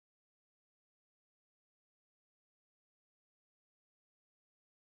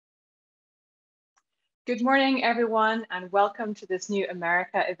Good morning, everyone, and welcome to this new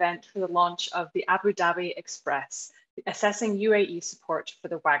America event for the launch of the Abu Dhabi Express, assessing UAE support for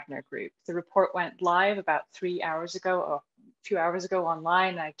the Wagner Group. The report went live about 3 hours ago, or a few hours ago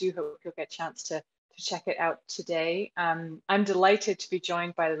online. I do hope you'll get a chance to check it out today. I'm delighted to be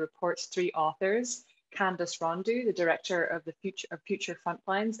joined by the report's three authors, Candace Rondu, the director of the Future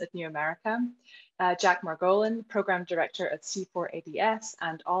Frontlines at New America, Jack Margolin, Program Director at C4ADS,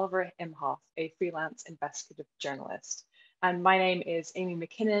 and Oliver Imhoff, a freelance investigative journalist. And my name is Amy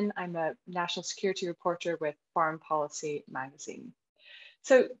McKinnon. I'm a national security reporter with Foreign Policy magazine.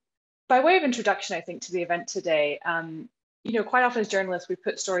 So by way of introduction, I think, to the event today, quite often as journalists, we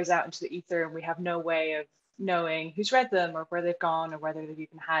put stories out into the ether and we have no way of knowing who's read them or where they've gone or whether they've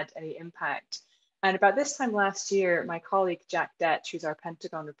even had any impact. And about this time last year, my colleague Jack Detch, who's our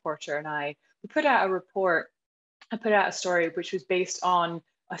Pentagon reporter, and we put out a report. I put out a story which was based on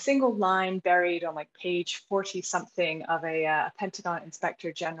a single line buried on like page 40 something of a Pentagon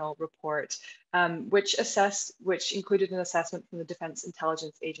Inspector General report, which included an assessment from the Defense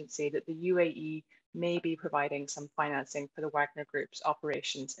Intelligence Agency that the UAE may be providing some financing for the Wagner Group's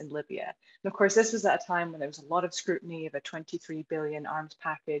operations in Libya. And of course, this was at a time when there was a lot of scrutiny of a 23 billion arms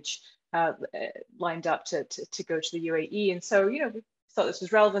package lined up to go to the UAE. And so, we thought this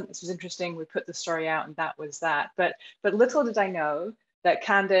was relevant, this was interesting, we put the story out, and that was that. But little did I know that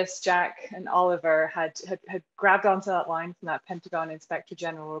Candace, Jack, and Oliver had grabbed onto that line from that Pentagon Inspector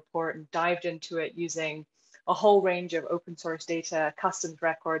General report and dived into it using a whole range of open source data, customs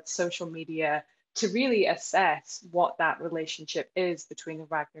records, social media, to really assess what that relationship is between the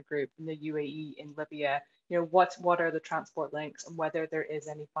Wagner Group and the UAE in Libya. What are the transport links and whether there is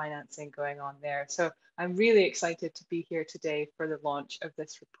any financing going on there. So I'm really excited to be here today for the launch of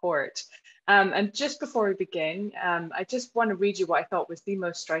this report. And just before we begin, I just want to read you what I thought was the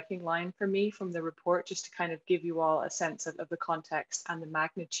most striking line for me from the report, just to kind of give you all a sense of the context and the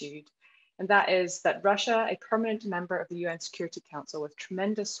magnitude. And that is that Russia, a permanent member of the UN Security Council with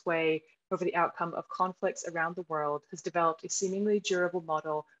tremendous sway over the outcome of conflicts around the world, has developed a seemingly durable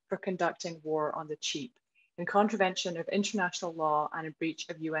model for conducting war on the cheap, in contravention of international law and in breach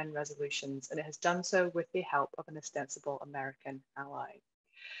of UN resolutions, and it has done so with the help of an ostensible American ally.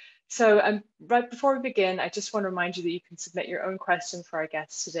 So right before we begin, I just want to remind you that you can submit your own questions for our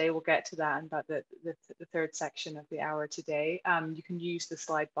guests today. We'll get to that in about the third section of the hour today. You can use the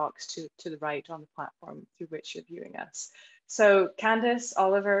slide box to the right on the platform through which you're viewing us. So Candace,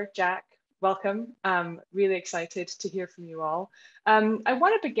 Oliver, Jack, welcome. Really excited to hear from you all. I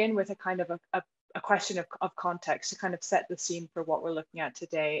want to begin with a kind of a question of context to kind of set the scene for what we're looking at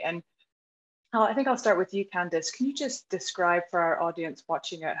today. And I think I'll start with you, Candace. Can you just describe for our audience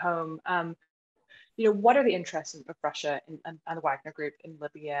watching at home, what are the interests of Russia and the Wagner Group in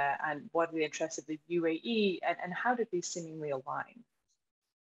Libya, and what are the interests of the UAE, and how did these seemingly align?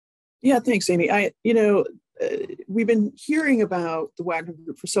 Yeah, thanks, Amy. We've been hearing about the Wagner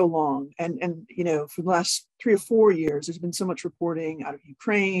Group for so long, and for the last 3 or 4 years, there's been so much reporting out of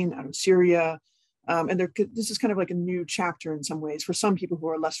Ukraine, out of Syria, and this is kind of like a new chapter in some ways for some people who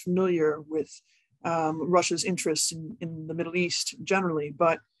are less familiar with Russia's interests in the Middle East generally.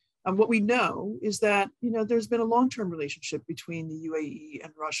 But what we know is that there's been a long-term relationship between the UAE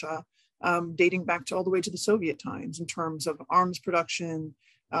and Russia, dating back to all the way to the Soviet times in terms of arms production,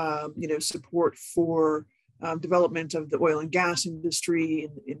 support for development of the oil and gas industry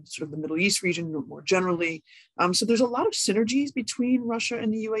in sort of the Middle East region more generally. So there's a lot of synergies between Russia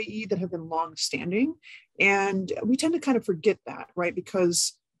and the UAE that have been long-standing. And we tend to kind of forget that, right?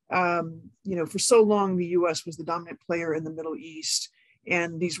 Because, for so long, the US was the dominant player in the Middle East.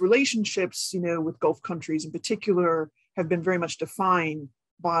 And these relationships, with Gulf countries in particular, have been very much defined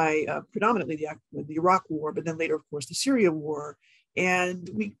by predominantly the Iraq War, but then later, of course, the Syria War. And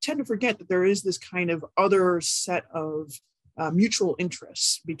we tend to forget that there is this kind of other set of mutual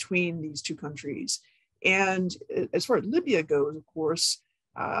interests between these two countries. And as far as Libya goes, of course,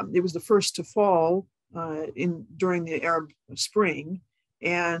 it was the first to fall during the Arab Spring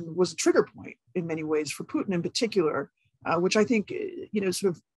and was a trigger point in many ways for Putin in particular, which I think,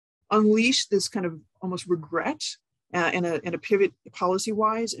 sort of unleashed this kind of almost regret and a pivot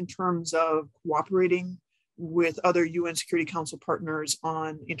policy-wise in terms of cooperating with other UN Security Council partners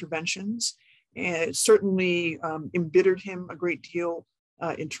on interventions. And it certainly embittered him a great deal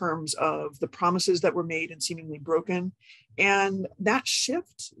in terms of the promises that were made and seemingly broken. And that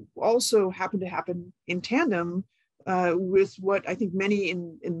shift also happened to happen in tandem with what I think many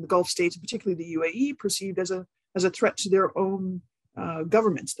in the Gulf states, particularly the UAE, perceived as a threat to their own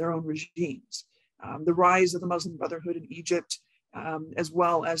governments, their own regimes. The rise of the Muslim Brotherhood in Egypt, as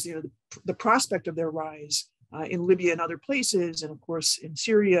well as the prospect of their rise in Libya and other places, and of course in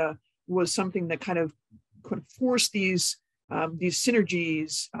Syria, was something that kind of forced these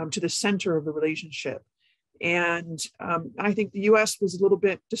synergies to the center of the relationship. And I think the U.S. was a little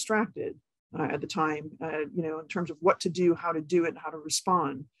bit distracted at the time, in terms of what to do, how to do it, and how to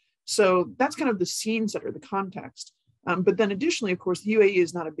respond. So that's kind of the scene setter, the context. But then additionally, of course, the UAE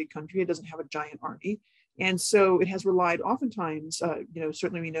is not a big country. It doesn't have a giant army. And so it has relied oftentimes,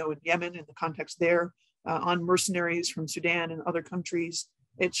 certainly we know in Yemen, in the context there, on mercenaries from Sudan and other countries.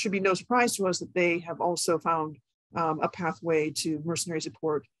 It should be no surprise to us that they have also found a pathway to mercenary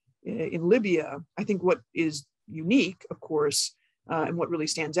support in Libya. I think what is unique, of course, and what really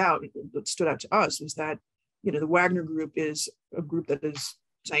stands out, what stood out to us, was that the Wagner Group is a group that is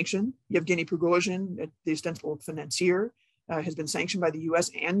sanctioned. Yevgeny Prigozhin, the ostensible financier, has been sanctioned by the US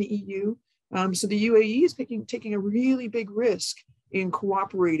and the EU. So the UAE is taking a really big risk in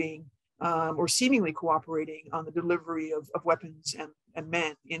cooperating or seemingly cooperating on the delivery of weapons and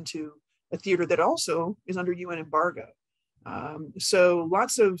men into a theater that also is under UN embargo. So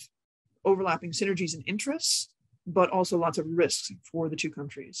lots of overlapping synergies and interests, but also lots of risks for the two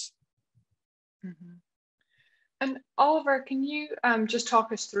countries. Mm-hmm. And Oliver, can you just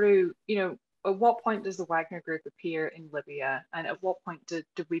talk us through, at what point does the Wagner Group appear in Libya? And at what point did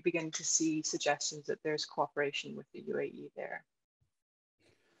we begin to see suggestions that there's cooperation with the UAE there?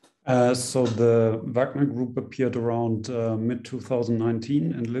 So the Wagner Group appeared around mid-2019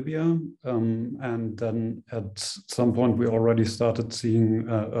 in Libya. And then at some point, we already started seeing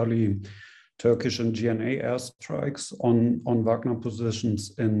early Turkish and GNA airstrikes on Wagner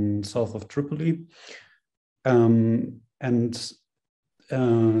positions in south of Tripoli. And the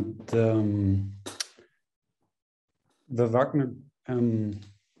Wagner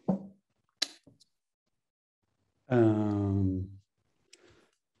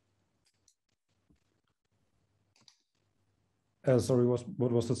sorry,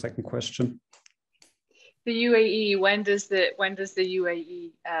 what was the second question? The UAE. When does the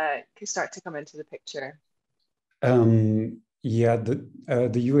UAE start to come into the picture? Yeah, the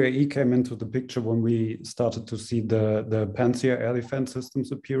UAE came into the picture when we started to see the Pantsir air defense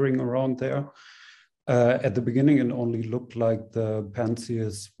systems appearing around there. At the beginning, it only looked like the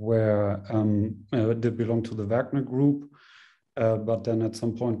Pantsirs did belong to the Wagner Group. But then at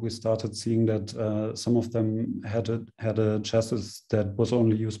some point we started seeing that some of them had a chassis that was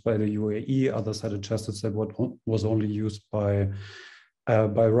only used by the UAE, others had a chassis that was only used by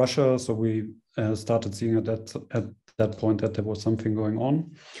Russia. So we started seeing at that point that there was something going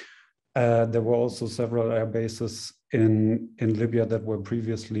on. There were also several air bases in Libya that were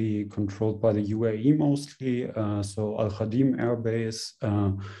previously controlled by the UAE mostly, so Al Khadim Air Base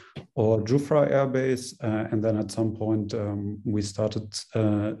or Jufra Air Base, and then at some point we started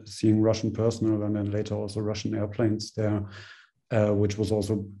seeing Russian personnel and then later also Russian airplanes there, which was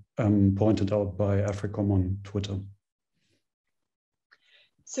also pointed out by AFRICOM on Twitter.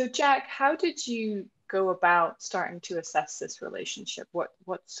 So Jack, how did you go about starting to assess this relationship? What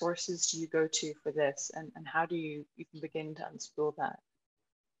sources do you go to for this, and how do you begin to unspool that?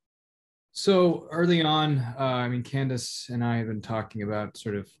 So early on, Candace and I have been talking about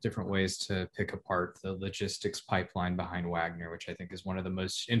sort of different ways to pick apart the logistics pipeline behind Wagner, which I think is one of the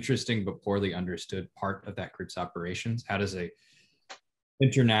most interesting but poorly understood part of that group's operations. How does a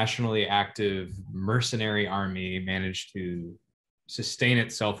internationally active mercenary army manage to sustain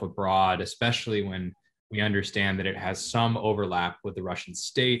itself abroad, especially when we understand that it has some overlap with the Russian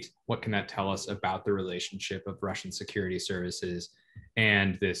state? What can that tell us about the relationship of Russian security services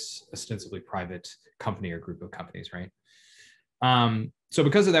and this ostensibly private company or group of companies, right? So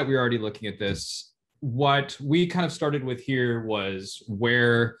because of that, we were already looking at this. What we kind of started with here was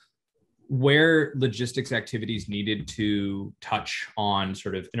where logistics activities needed to touch on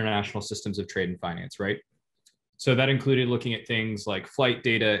sort of international systems of trade and finance, right? So that included looking at things like flight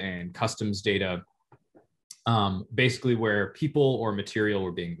data and customs data, basically where people or material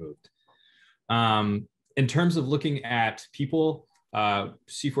were being moved. In terms of looking at people,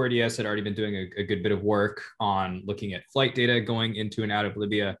 C4DS had already been doing a good bit of work on looking at flight data going into and out of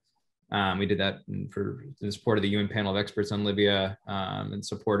Libya. We did that in support of the UN panel of experts on Libya, in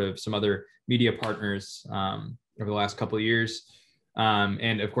support of some other media partners over the last couple of years.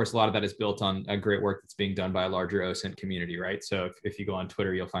 And of course, a lot of that is built on a great work that's being done by a larger OSINT community, right? So if you go on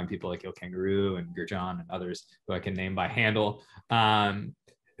Twitter, you'll find people like Il Kangaroo and Gurjan and others who I can name by handle,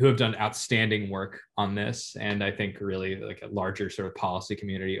 who have done outstanding work on this. And I think really like a larger sort of policy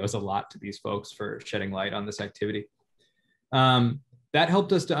community owes a lot to these folks for shedding light on this activity. That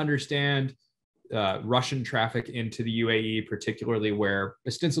helped us to understand Russian traffic into the UAE, particularly where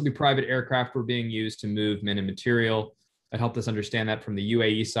ostensibly private aircraft were being used to move men and material. It helped us understand that from the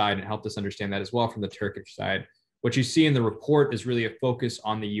UAE side, and helped us understand that as well from the Turkish side. What you see in the report is really a focus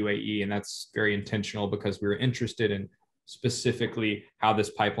on the UAE, and that's very intentional because we were interested in specifically how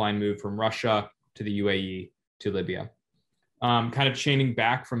this pipeline moved from Russia to the UAE to Libya. Kind of chaining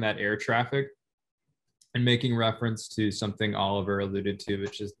back from that air traffic and making reference to something Oliver alluded to,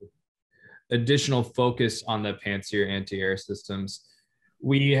 which is the additional focus on the Pantsir anti-air systems.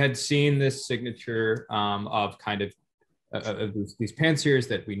 We had seen this signature of kind of these Pantsirs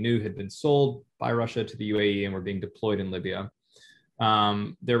that we knew had been sold by Russia to the UAE and were being deployed in Libya.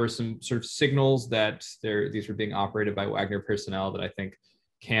 There were some sort of signals that these were being operated by Wagner personnel that I think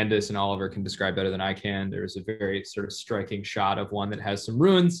Candace and Oliver can describe better than I can. There's a very sort of striking shot of one that has some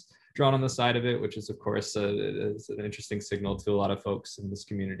runes drawn on the side of it, which is of course is an interesting signal to a lot of folks in this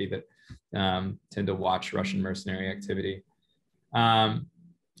community that tend to watch Russian mercenary activity.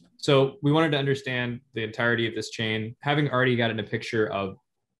 So we wanted to understand the entirety of this chain, having already gotten a picture of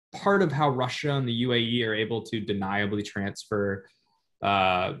part of how Russia and the UAE are able to deniably transfer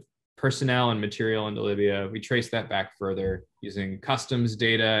personnel and material into Libya. We traced that back further using customs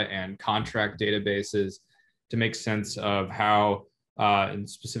data and contract databases to make sense of how, and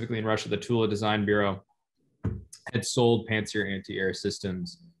specifically in Russia, the Tula Design Bureau had sold Pantsir anti-air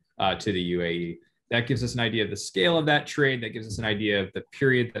systems to the UAE. That gives us an idea of the scale of that trade. That gives us an idea of the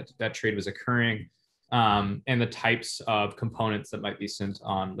period that that trade was occurring, and the types of components that might be sent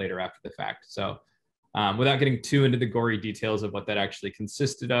on later after the fact. So without getting too into the gory details of what that actually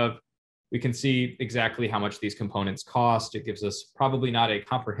consisted of, we can see exactly how much these components cost. It gives us probably not a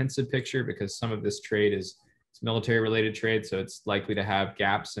comprehensive picture because some of this trade is military related trade, so it's likely to have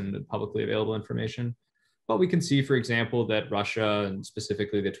gaps in the publicly available information. But we can see, for example, that Russia and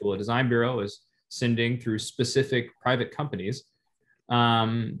specifically the Tula Design Bureau is sending through specific private companies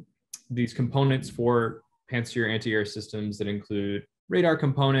these components for Pantsir anti-air systems that include radar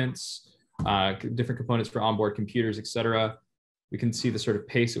components, different components for onboard computers, et cetera. We can see the sort of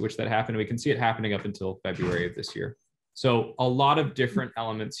pace at which that happened. We can see it happening up until February of this year. So a lot of different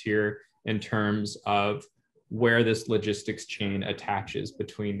elements here in terms of where this logistics chain attaches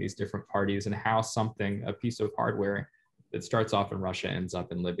between these different parties and how something, a piece of hardware that starts off in Russia ends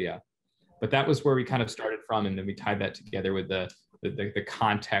up in Libya. But that was where we kind of started from, and then we tied that together with the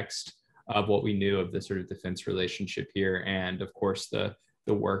context of what we knew of the sort of defense relationship here, and of course the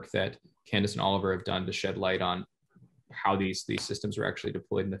work that Candace and Oliver have done to shed light on how these systems were actually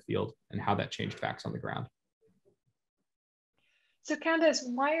deployed in the field and how that changed facts on the ground. So Candace,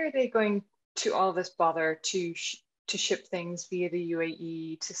 why are they going to all this bother to ship things via the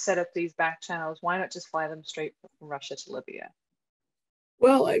UAE, to set up these back channels? Why not just fly them straight from Russia to Libya?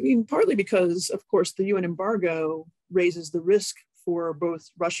 Well, I mean, partly because, of course, the UN embargo raises the risk for both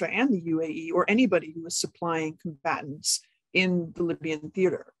Russia and the UAE or anybody who is supplying combatants in the Libyan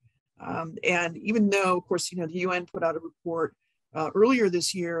theater. And even though, of course, the UN put out a report earlier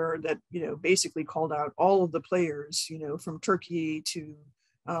this year that, basically called out all of the players, from Turkey to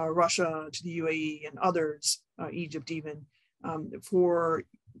Russia to the UAE and others, Egypt even, for,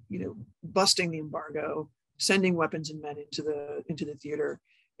 busting the embargo, sending weapons and men into the theater.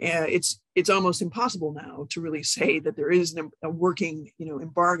 And it's almost impossible now to really say that there is a working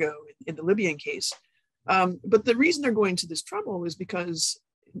embargo in the Libyan case. But the reason they're going to this trouble is because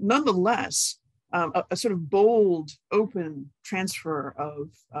nonetheless, a sort of bold, open transfer of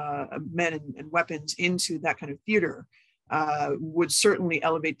men and weapons into that kind of theater would certainly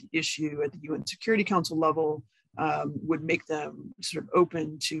elevate the issue at the UN Security Council level, would make them sort of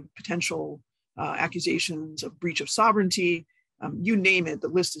open to potential accusations of breach of sovereignty. You name it, the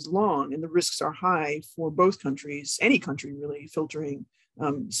list is long and the risks are high for both countries, any country really, filtering,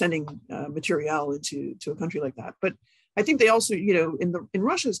 sending material into a country like that. But I think they also, in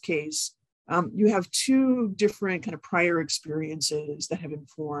Russia's case, you have two different kind of prior experiences that have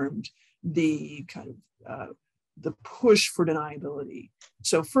informed the kind of the push for deniability.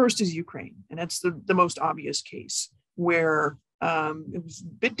 So first is Ukraine, and that's the most obvious case where it was a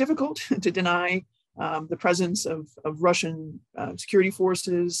bit difficult to deny the presence of Russian security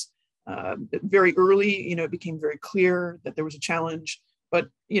forces. Very early, it became very clear that there was a challenge. But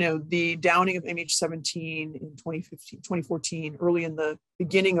the downing of MH17 in 2014, early in the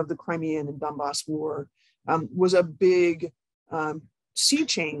beginning of the Crimean and Donbass war, was a big sea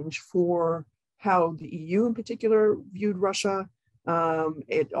change for how the EU in particular viewed Russia.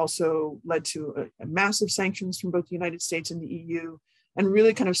 It also led to a massive sanctions from both the United States and the EU, and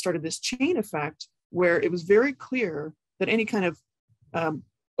really kind of started this chain effect where it was very clear that any kind of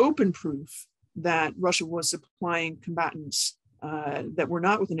open proof that Russia was supplying combatants that were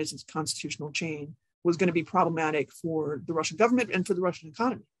not within its constitutional chain was going to be problematic for the Russian government and for the Russian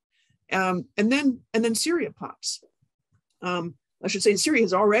economy. And then Syria pops. I should say Syria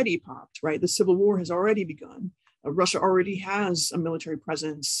has already popped, right? The civil war has already begun. Russia already has a military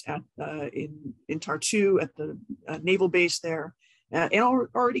presence in Tartu at the naval base there, and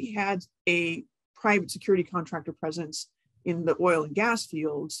already had a private security contractor presence in the oil and gas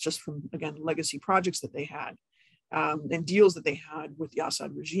fields, just from, again, legacy projects that they had and deals that they had with the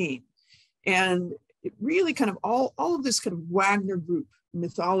Assad regime. And it really kind of all of this kind of Wagner Group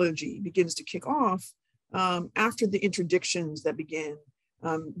mythology begins to kick off after the interdictions that begin.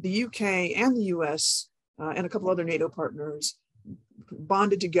 The UK and the US and a couple other NATO partners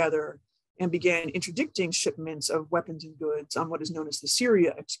bonded together and began interdicting shipments of weapons and goods on what is known as the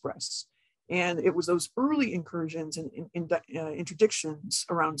Syria Express. And it was those early incursions and interdictions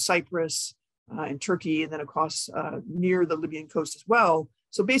around Cyprus and Turkey, and then across near the Libyan coast as well.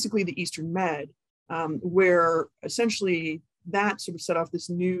 So basically the Eastern Med, where essentially that sort of set off this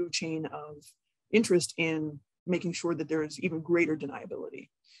new chain of interest in making sure that there is even greater deniability.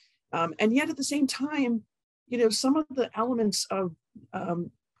 And yet at the same time, you know, some of the elements of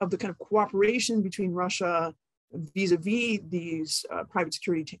the kind of cooperation between Russia vis-a-vis these private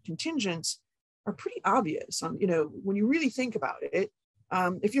security contingents are pretty obvious. You know, when you really think about it,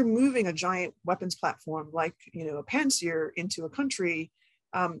 if you're moving a giant weapons platform like, you know, a Pantsir into a country,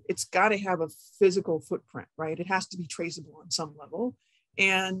 it's got to have a physical footprint, right? It has to be traceable on some level.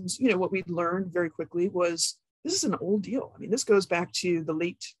 And, you know, what we learned very quickly was this is an old deal. I mean, this goes back to the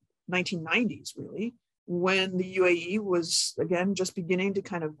late 1990s, really, when the UAE was, again, just beginning to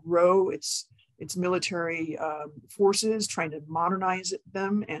kind of grow its military forces, trying to modernize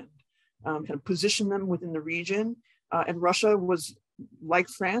them and kind of position them within the region. And Russia was, like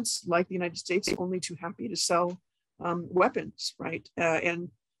France, like the United States, only too happy to sell weapons, right?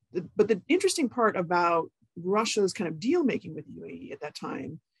 But the interesting part about Russia's kind of deal making with the UAE at that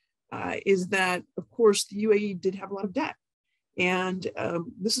time is that, of course, the UAE did have a lot of debt. And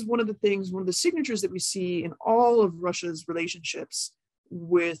this is one of the signatures that we see in all of Russia's relationships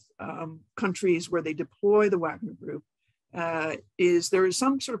with countries where they deploy the Wagner Group, is there is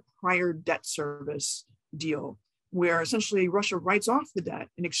some sort of prior debt service deal where essentially Russia writes off the debt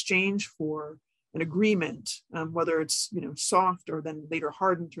in exchange for an agreement, whether it's, you know, soft or then later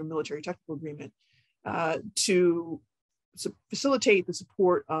hardened through a military technical agreement, to facilitate the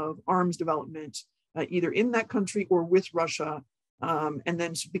support of arms development, either in that country or with Russia, and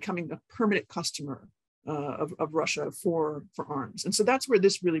then becoming a permanent customer of Russia for arms. And so that's where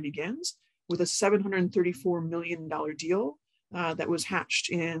this really begins, with a $734 million deal that was hatched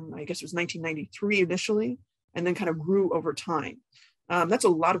in, I guess it was 1993 initially, and then kind of grew over time. That's a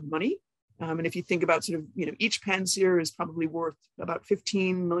lot of money. And if you think about sort of, you know, each Pantsir is probably worth about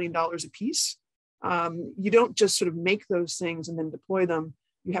 $15 million a piece. You don't just sort of make those things and then deploy them.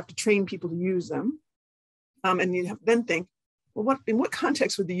 You have to train people to use them. And you then think, well, in what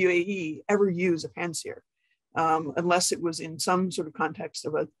context would the UAE ever use a Pantsir? Unless it was in some sort of context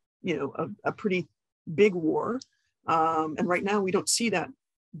of a pretty big war. And right now we don't see that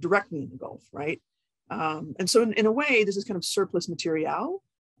directly in the Gulf, right? And so in a way, this is kind of surplus material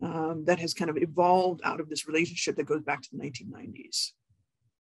that has kind of evolved out of this relationship that goes back to the 1990s.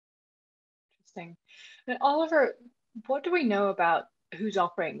 Interesting. And Oliver, what do we know about who's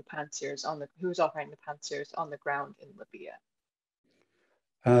operating the Pantsirs on the ground in Libya?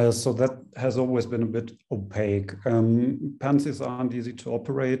 So that has always been a bit opaque. Pantsirs aren't easy to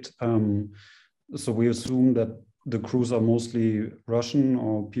operate. So we assume that the crews are mostly Russian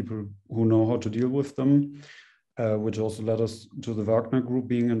or people who know how to deal with them, which also led us to the Wagner Group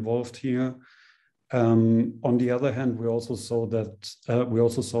being involved here. On the other hand, we also saw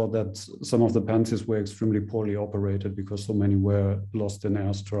that some of the Pantsirs were extremely poorly operated because so many were lost in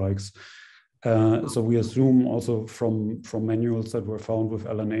airstrikes. So we assume also from manuals that were found with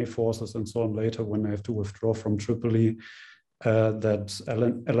LNA forces and so on later when they have to withdraw from Tripoli, that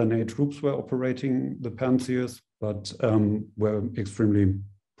LNA troops were operating the Pantsirs, but were extremely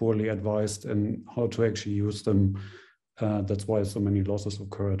poorly advised in how to actually use them. That's why so many losses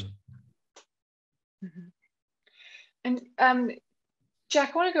occurred. Mm-hmm. And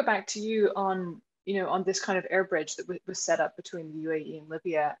Jack, I want to go back to you on this kind of air bridge that was set up between the UAE and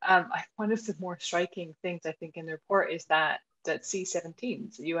Libya. One of the more striking things I think in the report is that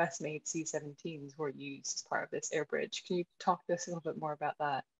C-17s, the US-made C-17s, were used as part of this air bridge. Can you talk to us a little bit more about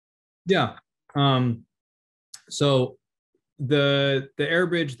that? Yeah. So the air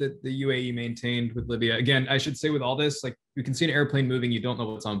bridge that the UAE maintained with Libya, again, I should say with all this, like you can see an airplane moving, you don't know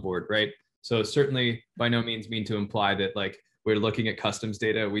what's on board, right? So certainly by no means mean to imply that like we're looking at customs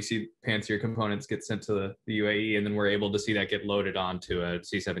data, we see Pantsir components get sent to the UAE, and then we're able to see that get loaded onto a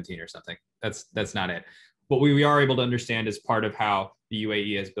C-17 or something. That's not it. What we are able to understand is part of how the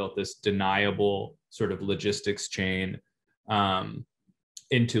UAE has built this deniable sort of logistics chain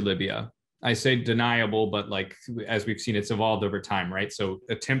into Libya. I say deniable, but like, as we've seen, it's evolved over time, right? So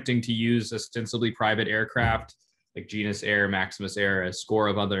attempting to use ostensibly private aircraft like Genus Air, Maximus Air, a score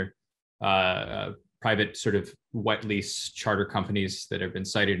of other private sort of wet lease charter companies that have been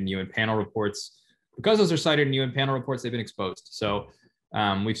cited in UN panel reports. Because those are cited in UN panel reports, they've been exposed. So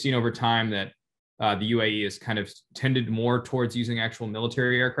we've seen over time that the UAE has kind of tended more towards using actual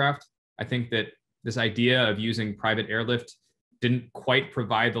military aircraft. I think that this idea of using private airlift didn't quite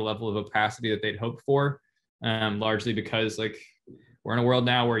provide the level of opacity that they'd hoped for, largely because like we're in a world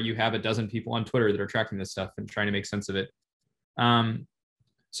now where you have a dozen people on Twitter that are tracking this stuff and trying to make sense of it.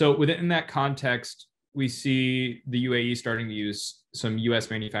 So within that context, we see the UAE starting to use some US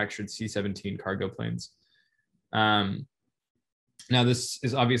manufactured C-17 cargo planes. Now, this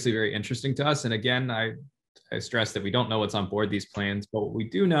is obviously very interesting to us. And again, I stress that we don't know what's on board these planes, but what we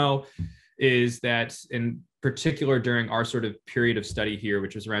do know is that in particular during our sort of period of study here,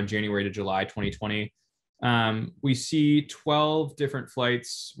 which was around January to July 2020, we see 12 different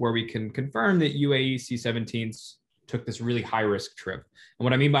flights where we can confirm that UAE C-17s took this really high risk trip. And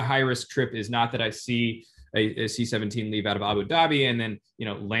what I mean by high risk trip is not that I see a C-17 leave out of Abu Dhabi and then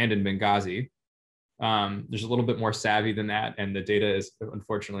land in Benghazi. There's a little bit more savvy than that, and the data is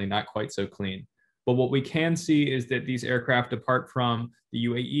unfortunately not quite so clean. But what we can see is that these aircraft depart from the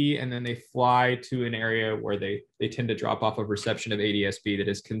UAE and then they fly to an area where they tend to drop off a reception of ADSB that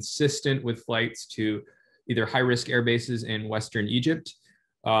is consistent with flights to either high-risk air bases in Western Egypt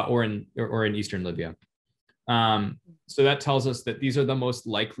or in Eastern Libya. So that tells us that these are the most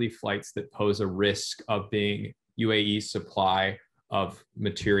likely flights that pose a risk of being UAE supply of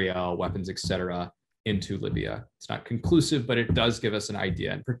material, weapons, etc., into Libya. It's not conclusive, but it does give us an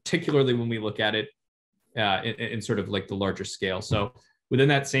idea, and particularly when we look at it in sort of like the larger scale. So within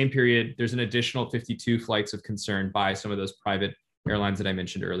that same period, there's an additional 52 flights of concern by some of those private airlines that I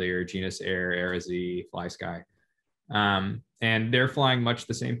mentioned earlier, Genus Air, AirAsia, FlySky. And they're flying much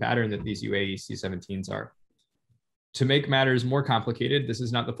the same pattern that these UAE C-17s are. To make matters more complicated, this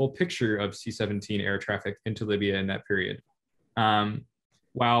is not the full picture of C-17 air traffic into Libya in that period.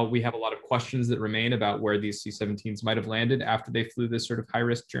 While we have a lot of questions that remain about where these C-17s might have landed after they flew this sort of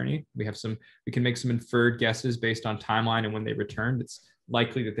high-risk journey, we can make some inferred guesses based on timeline and when they returned. It's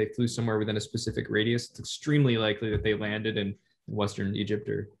likely that they flew somewhere within a specific radius. It's extremely likely that they landed in Western Egypt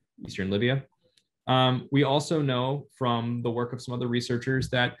or Eastern Libya. We also know from the work of some other researchers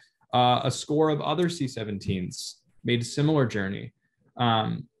that a score of other C-17s made a similar journey,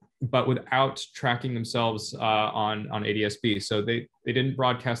 but without tracking themselves on ADSB. So they didn't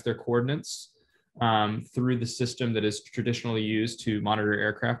broadcast their coordinates through the system that is traditionally used to monitor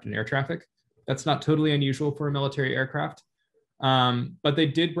aircraft and air traffic. That's not totally unusual for a military aircraft, but they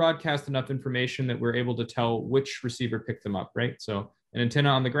did broadcast enough information that we're able to tell which receiver picked them up, right? So an antenna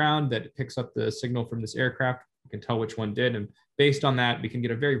on the ground that picks up the signal from this aircraft, we can tell which one did. And based on that, we can get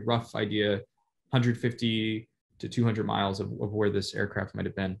a very rough idea, 150 to 200 miles of where this aircraft might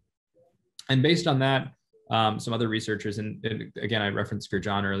have been. And based on that, some other researchers, and again, I referenced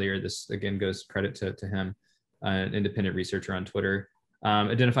Gurjan earlier, this again goes credit to him, an independent researcher on Twitter,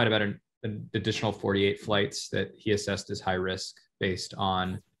 identified about an additional 48 flights that he assessed as high risk based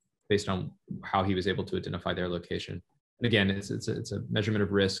on how he was able to identify their location. And again, it's a measurement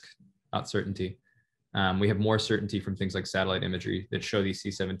of risk, not certainty. We have more certainty from things like satellite imagery that show these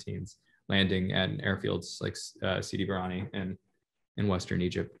C-17s landing at airfields like Sidi Barrani and in Western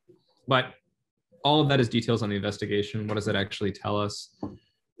Egypt. But all of that is details on the investigation. What does that actually tell us?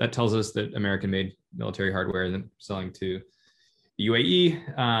 That tells us that American-made military hardware that selling to the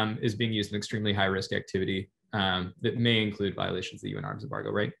UAE is being used in extremely high-risk activity that may include violations of the UN arms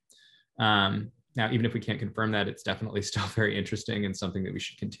embargo, right? Now, even if we can't confirm that, it's definitely still very interesting and something that we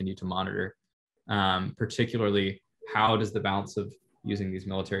should continue to monitor. Particularly, how does the balance of using these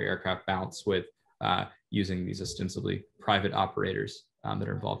military aircraft balance with using these ostensibly private operators that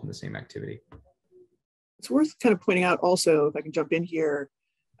are involved in the same activity? It's worth kind of pointing out also, if I can jump in here,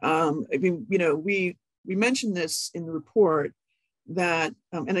 I mean, we mentioned this in the report that,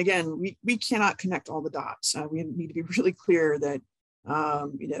 and again, we cannot connect all the dots. We need to be really clear that,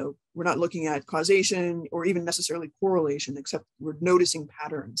 we're not looking at causation or even necessarily correlation, except we're noticing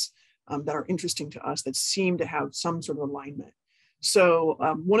patterns that are interesting to us that seem to have some sort of alignment. So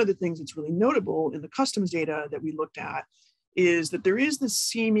one of the things that's really notable in the customs data that we looked at is that there is this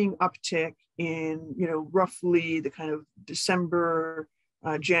seeming uptick in, roughly the kind of December,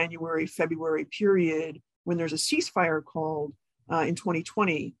 January, February period when there's a ceasefire called in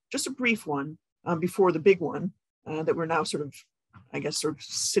 2020, just a brief one before the big one that we're now sort of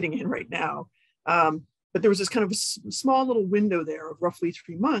sitting in right now. But there was this kind of a small little window there of roughly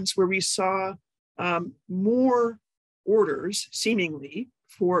 3 months where we saw more orders, seemingly,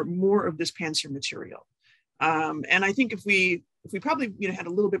 for more of this panzer material. And I think if we probably had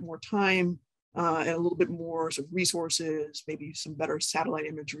a little bit more time and a little bit more sort of resources, maybe some better satellite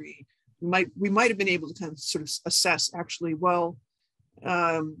imagery, we might have been able to kind of sort of assess actually, well,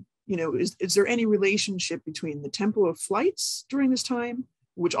 is there any relationship between the tempo of flights during this time,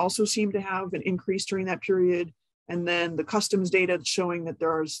 which also seemed to have an increase during that period, and then the customs data showing that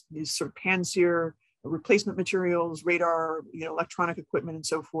there's these sort of panzer replacement materials, radar, electronic equipment, and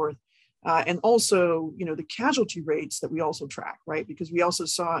so forth. And also, the casualty rates that we also track, right? Because we also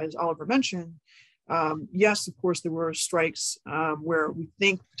saw, as Oliver mentioned, yes, of course, there were strikes where we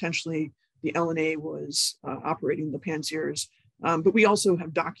think potentially the LNA was operating the panzers, but we also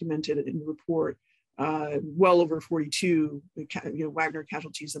have documented it in the report well over 42 Wagner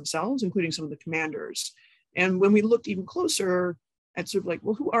casualties themselves, including some of the commanders. And when we looked even closer at sort of like,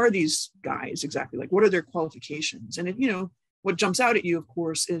 well, who are these guys exactly? Like, what are their qualifications? And what jumps out at you, of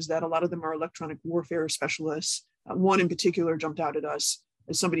course, is that a lot of them are electronic warfare specialists. One in particular jumped out at us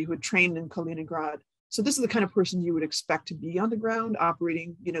as somebody who had trained in Kaliningrad. So this is the kind of person you would expect to be on the ground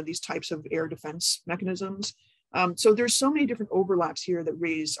operating, these types of air defense mechanisms. So there's so many different overlaps here that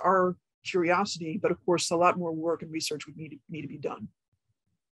raise our curiosity, but of course, a lot more work and research would need to be done.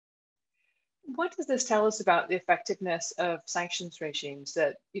 What does this tell us about the effectiveness of sanctions regimes?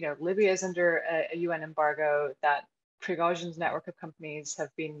 That Libya is under a UN embargo, that Prigozhin's network of companies have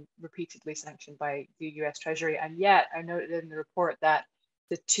been repeatedly sanctioned by the US Treasury, and yet I noted in the report that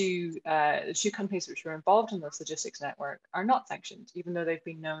the two companies which were involved in this logistics network are not sanctioned, even though they've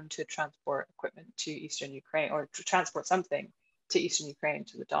been known to transport equipment to eastern Ukraine, or to transport something to eastern Ukraine,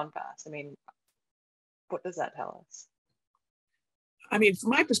 to the Donbass. I mean, what does that tell us? I mean, from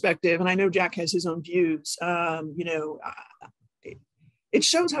my perspective, and I know Jack has his own views, it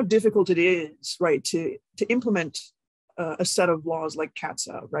shows how difficult it is, right, to implement a set of laws like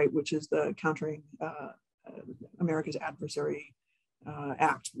CATSA, right, which is the Countering America's Adversary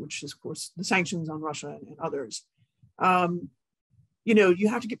Act, which is, of course, the sanctions on Russia and others. You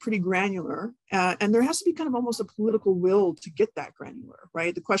have to get pretty granular, and there has to be kind of almost a political will to get that granular,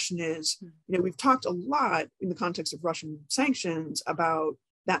 right? The question is, we've talked a lot in the context of Russian sanctions about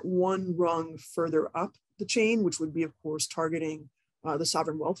that one rung further up the chain, which would be, of course, targeting the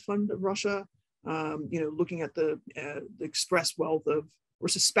sovereign wealth fund of Russia, looking at the express wealth of, or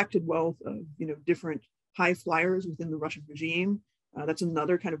suspected wealth of, different high flyers within the Russian regime. That's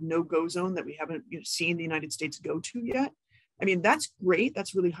another kind of no-go zone that we haven't seen the United States go to yet. I mean, that's great.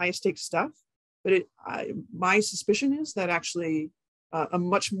 That's really high stakes stuff. But my suspicion is that actually a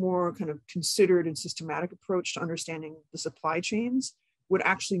much more kind of considered and systematic approach to understanding the supply chains would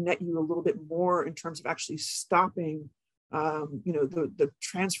actually net you a little bit more in terms of actually stopping, the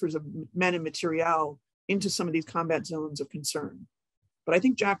transfers of men and material into some of these combat zones of concern. But I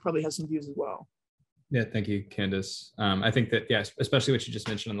think Jack probably has some views as well. Yeah, thank you, Candace. I think that, yes, especially what you just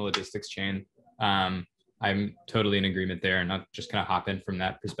mentioned on the logistics chain, I'm totally in agreement there, and I'll just kind of hop in from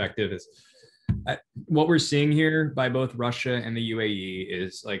that perspective. Is what we're seeing here by both Russia and the UAE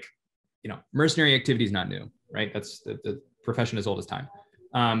is like, mercenary activity is not new, right? That's the profession as old as time.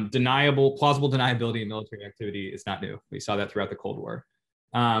 Plausible deniability in military activity is not new. We saw that throughout the Cold War.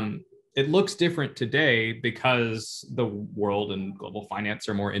 It looks different today because the world and global finance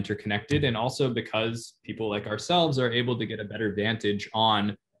are more interconnected, and also because people like ourselves are able to get a better vantage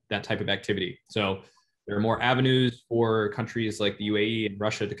on that type of activity. So there are more avenues for countries like the UAE and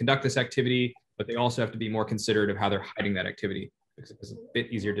Russia to conduct this activity, but they also have to be more considerate of how they're hiding that activity, because it's a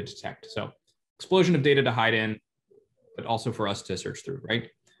bit easier to detect. So explosion of data to hide in, but also for us to search through, right?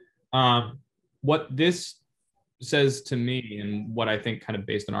 What this says to me, and what I think kind of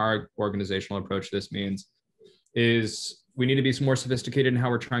based on our organizational approach this means, is we need to be more sophisticated in how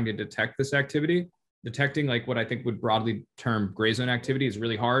we're trying to detect this activity. Detecting like what I think would broadly term gray zone activity is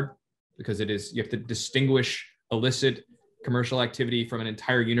really hard, because you have to distinguish illicit commercial activity from an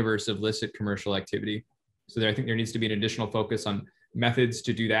entire universe of licit commercial activity. So I think there needs to be an additional focus on methods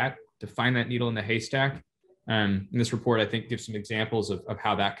to do that, to find that needle in the haystack. And this report, I think, gives some examples of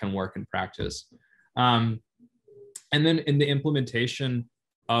how that can work in practice. And then in the implementation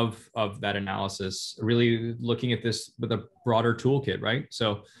of that analysis, really looking at this with a broader toolkit, right?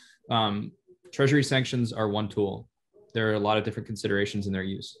 So Treasury sanctions are one tool. There are a lot of different considerations in their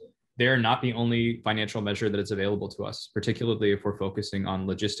use. They're not the only financial measure that is available to us, particularly if we're focusing on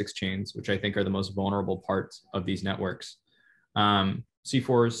logistics chains, which I think are the most vulnerable parts of these networks.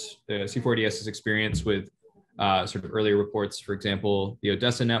 C4DS's experience with sort of earlier reports, for example, the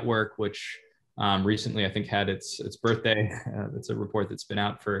Odessa network, which recently I think had its birthday. It's a report that's been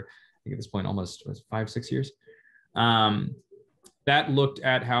out for, I think at this point, almost 5-6 years. That looked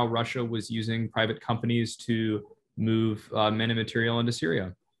at how Russia was using private companies to move men and material into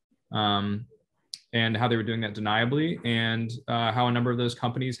Syria, and how they were doing that deniably, and how a number of those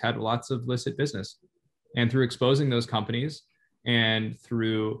companies had lots of illicit business. And through exposing those companies and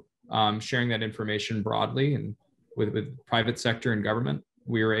through sharing that information broadly and with private sector and government,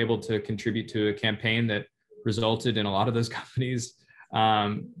 we were able to contribute to a campaign that resulted in a lot of those companies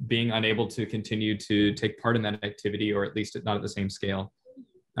being unable to continue to take part in that activity, or at least not at the same scale.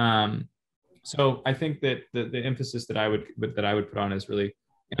 So I think that the emphasis that I would put on is really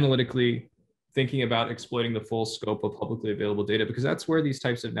analytically thinking about exploiting the full scope of publicly available data, because that's where these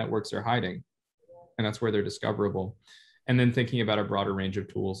types of networks are hiding, and that's where they're discoverable. And then thinking about a broader range of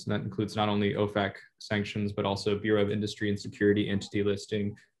tools. And that includes not only OFAC sanctions, but also Bureau of Industry and Security entity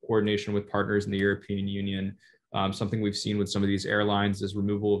listing, coordination with partners in the European Union. Something we've seen with some of these airlines is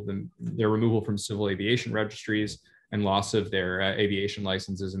their removal from civil aviation registries and loss of their aviation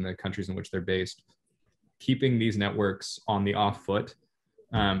licenses in the countries in which they're based. Keeping these networks on the off foot,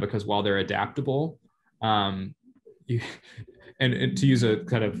 because while they're adaptable, and to use a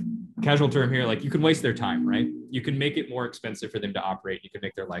kind of casual term here, like, you can waste their time, right? You can make it more expensive for them to operate. You can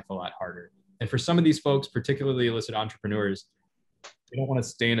make their life a lot harder. And for some of these folks, particularly illicit entrepreneurs, they don't want to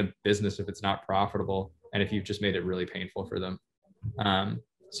stay in a business if it's not profitable and if you've just made it really painful for them.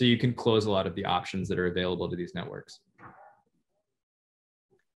 So you can close a lot of the options that are available to these networks.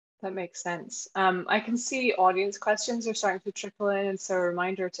 That makes sense. I can see audience questions are starting to trickle in. And so a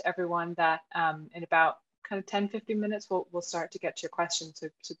reminder to everyone that in about kind of 10-15 minutes, we'll start to get to your questions.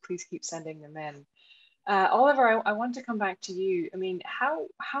 So please keep sending them in. Oliver, I want to come back to you. I mean, how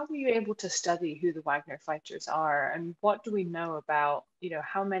were you able to study who the Wagner fighters are, and what do we know about,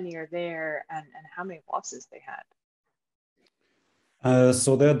 how many are there and how many losses they had?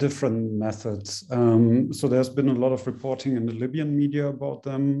 So there are different methods. So there's been a lot of reporting in the Libyan media about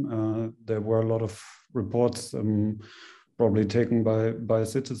them. There were a lot of reports probably taken by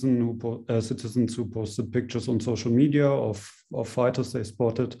citizens who posted pictures on social media of fighters they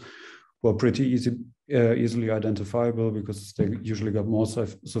spotted, who are pretty easily identifiable because they usually got more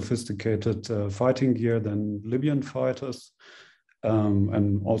sophisticated fighting gear than Libyan fighters,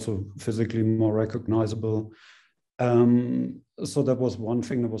 and also physically more recognizable. So that was one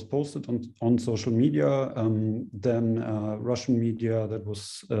thing that was posted on social media. Then Russian media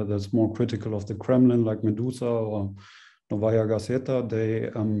that's more critical of the Kremlin, like Medusa or Novaya Gazeta,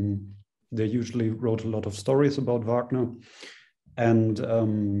 they usually wrote a lot of stories about Wagner. And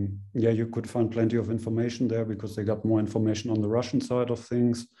you could find plenty of information there because they got more information on the Russian side of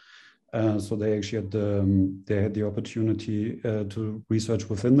things. So they actually had the opportunity to research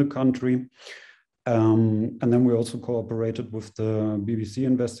within the country. And then we also cooperated with the BBC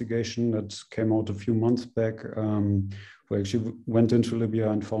investigation that came out a few months back. We actually went into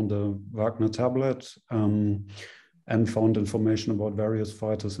Libya and found a Wagner tablet and found information about various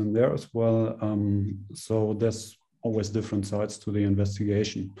fighters in there as well. So there's always different sides to the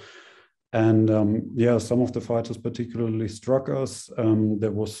investigation. And some of the fighters particularly struck us.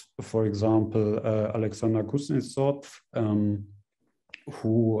 There was, for example, Alexander Kuznetsov,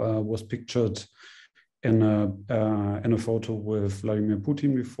 who was pictured in a photo with Vladimir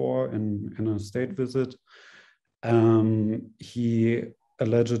Putin before in a state visit. He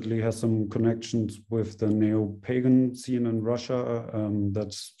allegedly has some connections with the neo-pagan scene in Russia,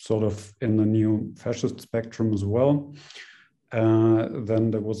 that's sort of in the neo-fascist spectrum as well. Then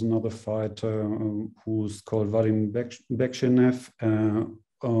there was another fighter who's called Vadim Bekshenev,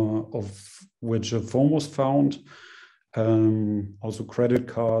 of which a phone was found. Also credit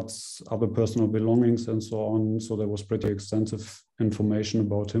cards, other personal belongings, and so on. So there was pretty extensive information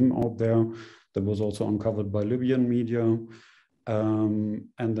about him out there that was also uncovered by Libyan media.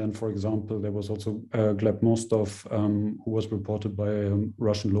 And then, for example, there was also Gleb Mostov, who was reported by a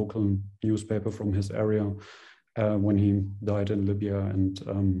Russian local newspaper from his area when he died in Libya. And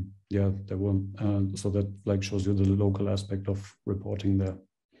there were, so that shows you the local aspect of reporting there.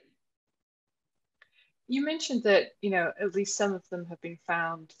 You mentioned that, at least some of them have been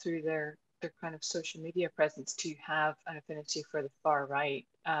found through their kind of social media presence to have an affinity for the far right.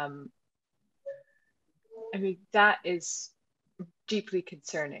 I mean, that is deeply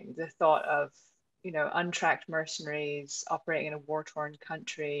concerning, the thought of, untracked mercenaries operating in a war-torn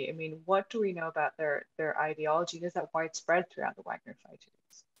country. I mean, what do we know about their ideology? And is that widespread throughout the Wagner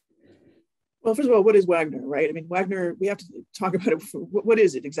fighters? Well, first of all, what is Wagner, right? I mean, Wagner, we have to talk about it. What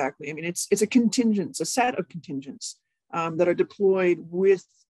is it exactly? I mean, it's a contingent, a set of contingents that are deployed with,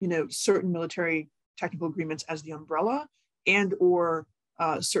 certain military technical agreements as the umbrella, and or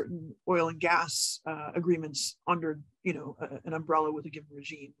certain oil and gas agreements under, an umbrella with a given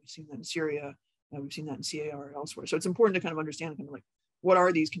regime. We've seen that in Syria. We've seen that in CAR and elsewhere. So it's important to kind of understand what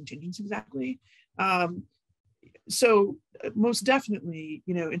are these contingents exactly? So most definitely,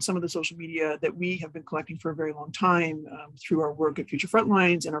 in some of the social media that we have been collecting for a very long time through our work at Future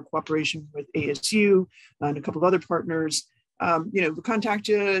Frontlines and our cooperation with ASU and a couple of other partners, the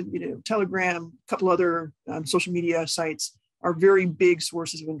Contactia, Telegram, a couple other social media sites are very big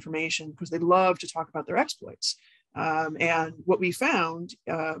sources of information because they love to talk about their exploits. And what we found,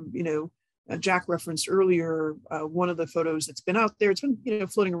 Jack referenced earlier, one of the photos that's been out there, it's been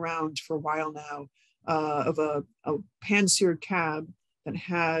floating around for a while now, of a pan-seared cab that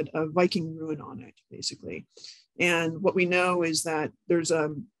had a Viking ruin on it, basically. And what we know is that there's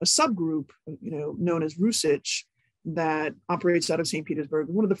a subgroup, known as Rusich, that operates out of St. Petersburg,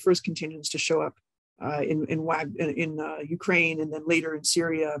 one of the first contingents to show up in Ukraine and then later in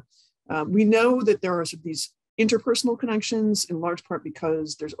Syria. We know that there are sort of these interpersonal connections, in large part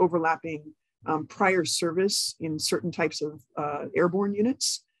because there's overlapping prior service in certain types of airborne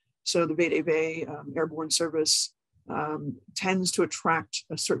units. So the VDV airborne service tends to attract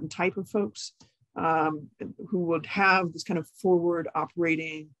a certain type of folks who would have this kind of forward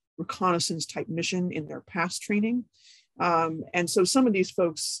operating reconnaissance type mission in their past training. And so some of these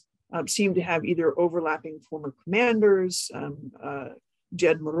folks seem to have either overlapping former commanders,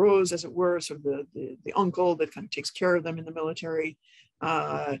 Jed Moroz, as it were, sort of the uncle that kind of takes care of them in the military.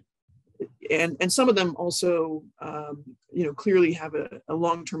 And some of them also, clearly have a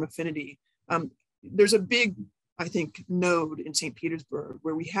long-term affinity. There's a big, I think, node in St. Petersburg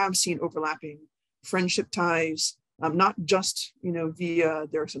where we have seen overlapping friendship ties, not just, via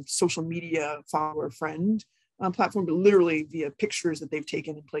their sort of social media follower friend platform, but literally via pictures that they've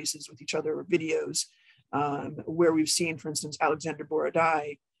taken in places with each other or videos, where we've seen, for instance, Alexander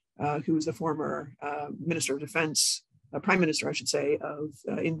Borodai, who was the former Minister of Defense, Prime Minister, I should say,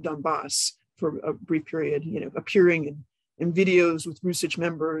 in Donbass for a brief period, appearing in videos with Rusich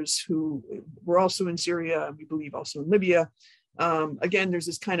members who were also in Syria, and we believe also in Libya. Again, there's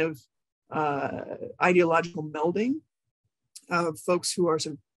this kind of ideological melding of folks who are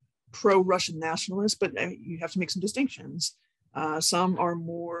sort of pro-Russian nationalists, but you have to make some distinctions. Some are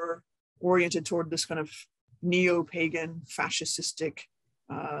more oriented toward this kind of neo-pagan, fascistic,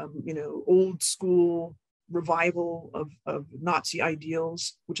 old school revival of Nazi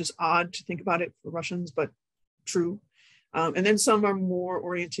ideals, which is odd to think about it for Russians, but true. And then some are more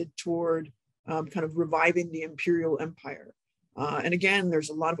oriented toward kind of reviving the imperial empire. And again, there's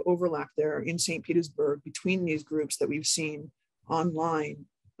a lot of overlap there in St. Petersburg between these groups that we've seen online.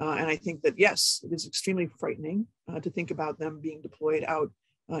 And I think that, yes, it is extremely frightening to think about them being deployed out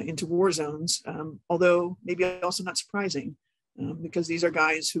into war zones, although maybe also not surprising, because these are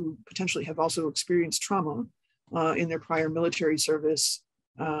guys who potentially have also experienced trauma in their prior military service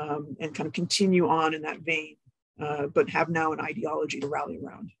and kind of continue on in that vein, but have now an ideology to rally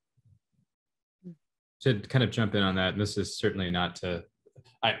around. To kind of jump in on that, and this is certainly not to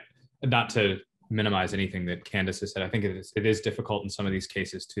minimize anything that Candace has said. I think it is difficult in some of these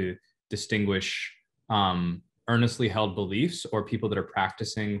cases to distinguish earnestly held beliefs or people that are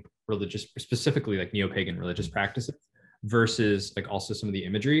practicing religious, specifically like neo-pagan religious practices, versus like also some of the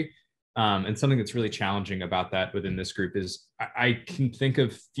imagery. And something that's really challenging about that within this group is I can think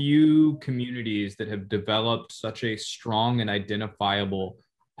of few communities that have developed such a strong and identifiable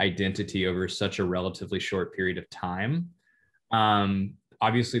identity over such a relatively short period of time.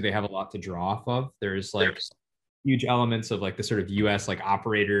 Obviously, they have a lot to draw off of. There's like huge elements of like the sort of US like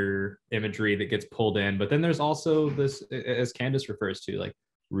operator imagery that gets pulled in, but then there's also this, as Candace refers to, like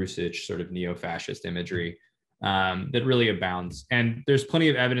Rusich sort of neo-fascist imagery that really abounds. And there's plenty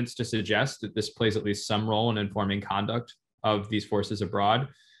of evidence to suggest that this plays at least some role in informing conduct of these forces abroad.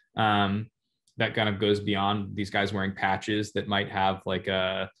 That kind of goes beyond these guys wearing patches that might have like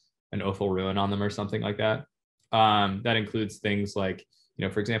an Othel ruin on them or something like that. That includes things like,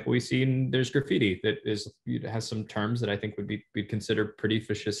 for example, we've seen there's graffiti that has some terms that I think would be considered pretty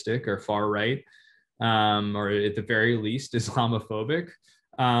fascistic or far right, or at the very least Islamophobic,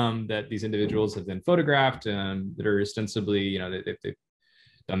 that these individuals have been photographed that are ostensibly, they've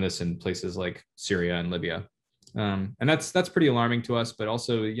done this in places like Syria and Libya. And that's pretty alarming to us, but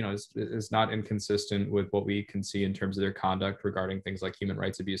also, you know, is not inconsistent with what we can see in terms of their conduct regarding things like human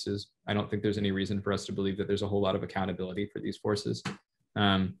rights abuses. I don't think there's any reason for us to believe that there's a whole lot of accountability for these forces.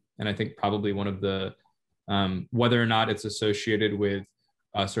 And I think probably one of the, whether or not it's associated with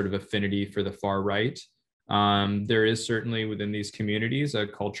a sort of affinity for the far right, there is certainly within these communities a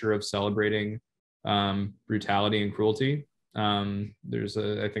culture of celebrating brutality and cruelty. There's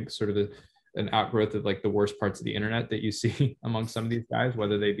I think sort of an outgrowth of like the worst parts of the internet that you see among some of these guys,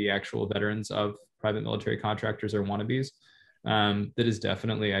 whether they be actual veterans of private military contractors or wannabes. That is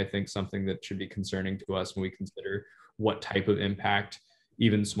definitely, I think, something that should be concerning to us when we consider what type of impact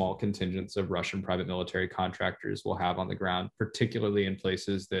even small contingents of Russian private military contractors will have on the ground, particularly in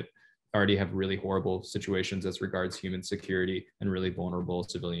places that already have really horrible situations as regards human security and really vulnerable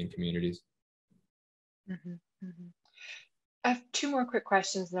civilian communities. Mm-hmm, mm-hmm. I have two more quick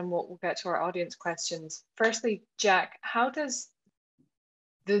questions, and then we'll get to our audience questions. Firstly, Jack, how does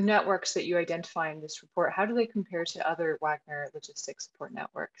the networks that you identify in this report, how do they compare to other Wagner logistics support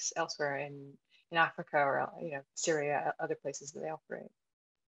networks elsewhere in Africa or, you know, Syria, other places that they operate?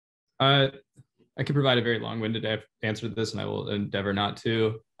 I can provide a very long-winded answer to this, and I will endeavor not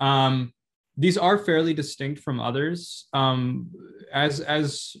to. These are fairly distinct from others.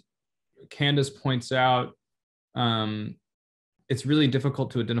 As Candace points out, it's really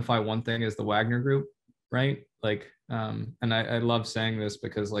difficult to identify one thing as the Wagner Group, right? Like, and I love saying this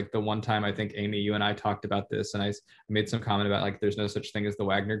because like the one time I think Amy, you and I talked about this, and I made some comment about like there's no such thing as the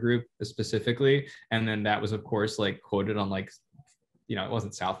Wagner Group specifically, and then that was of course like quoted on like, you know, it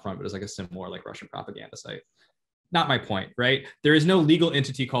wasn't South Front, but it was like a similar like Russian propaganda site. Not my point, right? There is no legal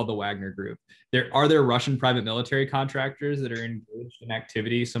entity called the Wagner Group. There Russian private military contractors that are engaged in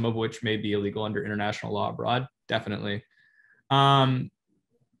activity, some of which may be illegal under international law abroad, definitely.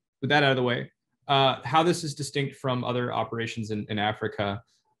 With that out of the way, how this is distinct from other operations in Africa.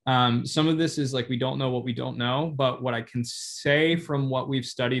 Some of this is like, we don't know what we don't know, but what I can say from what we've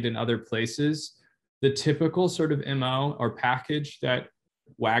studied in other places, the typical sort of MO or package that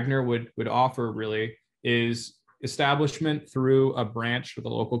Wagner would offer really is establishment through a branch with a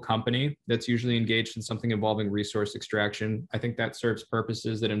local company that's usually engaged in something involving resource extraction. I think that serves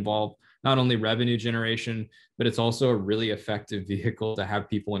purposes that involve not only revenue generation, but it's also a really effective vehicle to have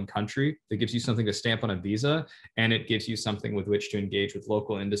people in country that gives you something to stamp on a visa, and it gives you something with which to engage with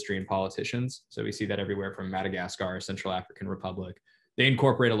local industry and politicians. So we see that everywhere from Madagascar, Central African Republic. They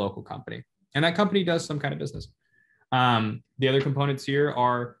incorporate a local company, and that company does some kind of business. The other components here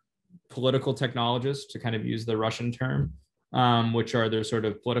are political technologists, to kind of use the Russian term, which are their sort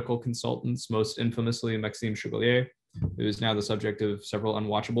of political consultants, most infamously Maxime Chevalier, who is now the subject of several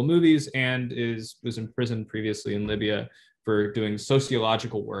unwatchable movies and was imprisoned previously in Libya for doing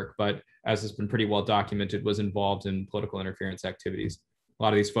sociological work, but as has been pretty well documented, was involved in political interference activities. A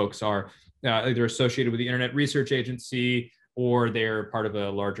lot of these folks are either associated with the Internet Research Agency, or they're part of a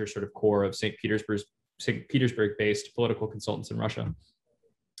larger sort of core of St. Petersburg-based political consultants in Russia.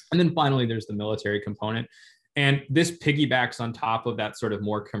 And then finally, there's the military component. And this piggybacks on top of that sort of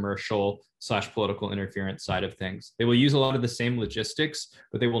more commercial / political interference side of things. They will use a lot of the same logistics,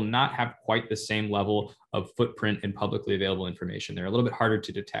 but they will not have quite the same level of footprint in publicly available information. They're a little bit harder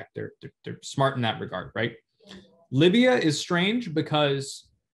to detect. They're smart in that regard, right? Libya is strange because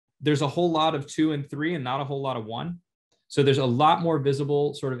there's a whole lot of 2 and 3 and not a whole lot of 1. So there's a lot more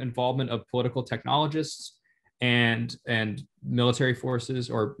visible sort of involvement of political technologists and military forces,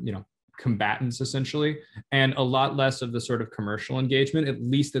 or, you know, combatants essentially, and a lot less of the sort of commercial engagement, at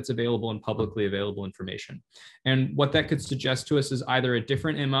least that's available in publicly available information. And what that could suggest to us is either a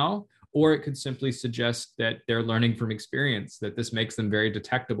different MO, or it could simply suggest that they're learning from experience, that this makes them very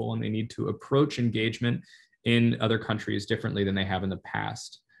detectable and they need to approach engagement in other countries differently than they have in the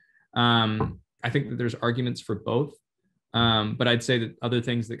past. I think that there's arguments for both. But I'd say that other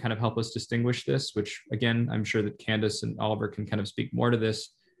things that kind of help us distinguish this, which again, I'm sure that Candace and Oliver can kind of speak more to this.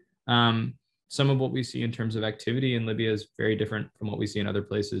 Some of what we see in terms of activity in Libya is very different from what we see in other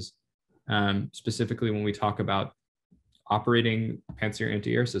places. Specifically, when we talk about operating Pantsir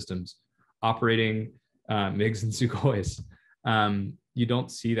anti-air systems, operating MiGs and Sukhois, you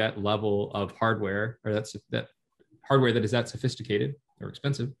don't see that level of hardware, or that hardware that is that sophisticated or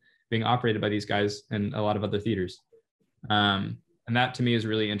expensive, being operated by these guys and a lot of other theaters. And that to me is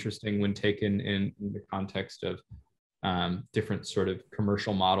really interesting when taken in the context of different sort of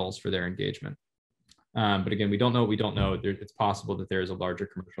commercial models for their engagement. But again, we don't know what we don't know. It's possible that there is a larger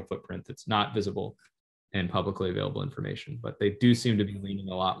commercial footprint that's not visible in publicly available information, but they do seem to be leaning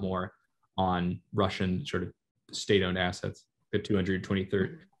a lot more on Russian sort of state-owned assets, the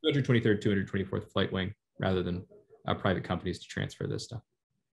 223rd, 224th Flight Wing, rather than private companies to transfer this stuff.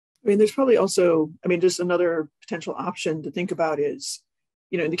 I mean, there's probably also, I mean, just another potential option to think about is,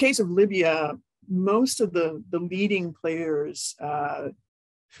 you know, in the case of Libya, most of the leading players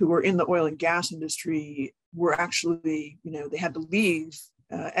who were in the oil and gas industry were actually, you know, they had to leave,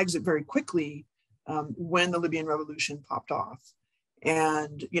 exit very quickly when the Libyan revolution popped off.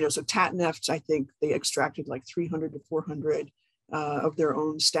 And, you know, so Tatneft, I think they extracted like 300 to 400 of their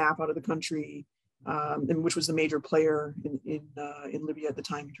own staff out of the country, and which was the major player in Libya at the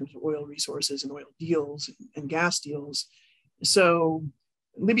time in terms of oil resources and oil deals and gas deals. So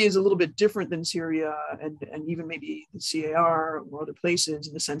Libya is a little bit different than Syria and even maybe the CAR or other places,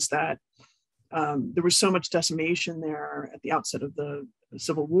 in the sense that there was so much decimation there at the outset of the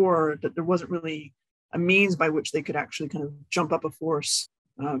civil war that there wasn't really a means by which they could actually kind of jump up a force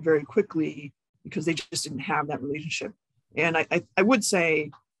very quickly, because they just didn't have that relationship. And I would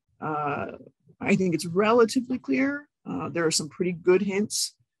say, I think it's relatively clear. There are some pretty good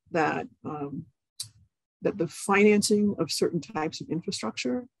hints that that the financing of certain types of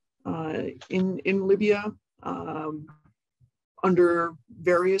infrastructure in Libya under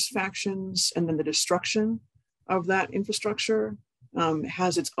various factions, and then the destruction of that infrastructure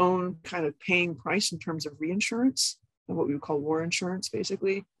has its own kind of paying price in terms of reinsurance, and what we would call war insurance,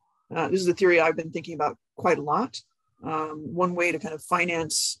 basically. This is a theory I've been thinking about quite a lot. One way to kind of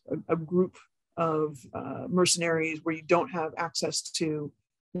finance a group of mercenaries where you don't have access to,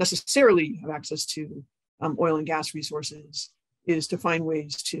 necessarily have access to oil and gas resources, is to find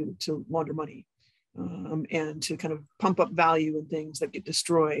ways to launder money and to kind of pump up value in things that get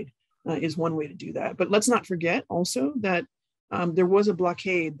destroyed is one way to do that. But let's not forget also that there was a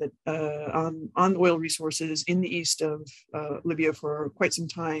blockade that on oil resources in the east of Libya for quite some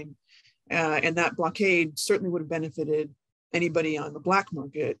time. And that blockade certainly would have benefited anybody on the black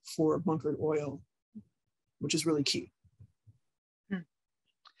market for bunkered oil, which is really key.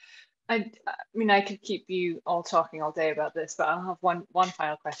 I mean, I could keep you all talking all day about this, but I'll have one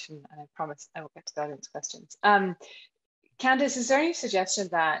final question, and I promise I will get to the audience questions. Candace, is there any suggestion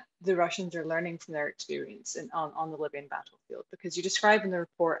that the Russians are learning from their experience on the Libyan battlefield? Because you describe in the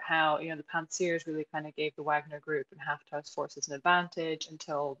report how, you know, the Pantshirs really kind of gave the Wagner Group and Haftar's forces an advantage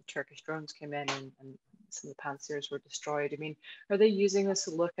until the Turkish drones came in and some of the Pantshirs were destroyed. I mean, are they using this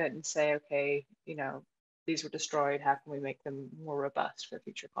to look at and say, okay, you know, these were destroyed, how can we make them more robust for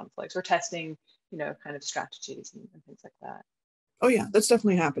future conflicts, or testing, you know, kind of strategies and things like that? Oh yeah, that's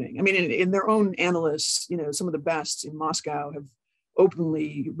definitely happening. I mean, in their own analysts, you know, some of the best in Moscow have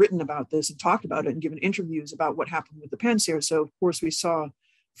openly written about this and talked about it and given interviews about what happened with the Pantsir. So of course we saw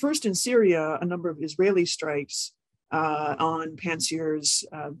first in Syria a number of Israeli strikes on Pantsirs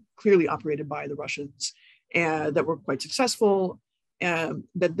clearly operated by the Russians that were quite successful.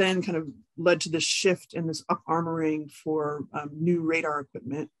 That then kind of led to this shift and this up-armoring for new radar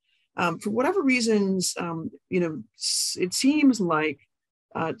equipment. For whatever reasons, you know, it seems like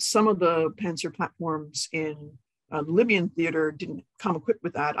some of the Pantsir platforms in the Libyan theater didn't come equipped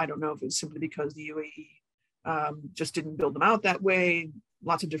with that. I don't know if it's simply because the UAE just didn't build them out that way.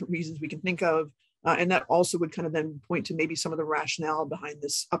 Lots of different reasons we can think of. And that also would kind of then point to maybe some of the rationale behind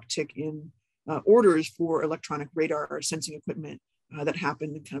this uptick in orders for electronic radar sensing equipment that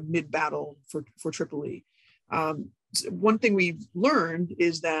happened kind of mid-battle for Tripoli. One thing we've learned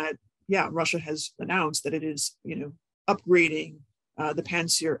is that, yeah, Russia has announced that it is, you know, upgrading the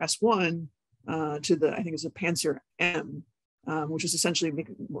Pantsir S1 to the, I think it's a Pantsir M, which is essentially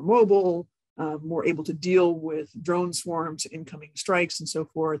making it more mobile, more able to deal with drone swarms, incoming strikes, and so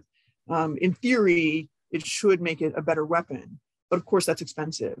forth. In theory, it should make it a better weapon, but of course that's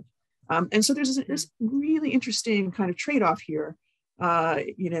expensive. And so there's this really interesting kind of trade-off here.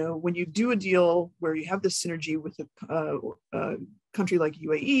 You know, when you do a deal where you have this synergy with a country like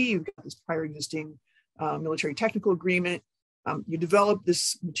UAE, you've got this prior existing military technical agreement, you develop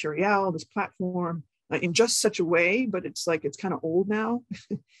this material, this platform in just such a way, but it's like, it's kind of old now.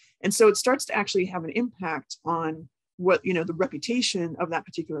 And so it starts to actually have an impact on what, you know, the reputation of that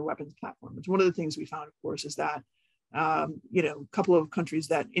particular weapons platform. It's one of the things we found, of course, is that, you know, a couple of countries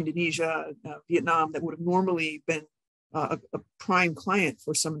that Indonesia, Vietnam, that would have normally been a prime client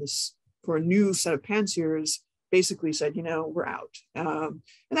for some of this, for a new set of Pantsirs, basically said, you know, we're out. And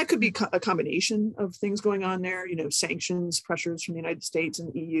that could be a combination of things going on there, you know, sanctions, pressures from the United States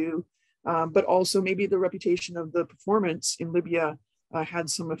and the EU, but also maybe the reputation of the performance in Libya had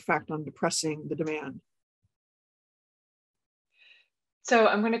some effect on depressing the demand. So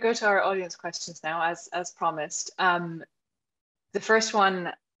I'm going to go to our audience questions now, as promised. The first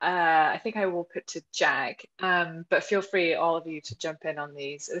one I think I will put to Jag, but feel free, all of you, to jump in on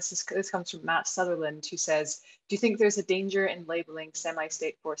these. This comes from Matt Sutherland, who says, do you think there's a danger in labeling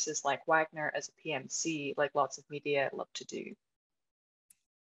semi-state forces like Wagner as a PMC, like lots of media love to do?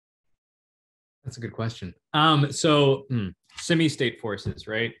 That's a good question. Semi-state forces,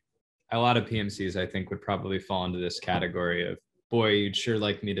 right? A lot of PMCs, I think, would probably fall into this category of, boy, you'd sure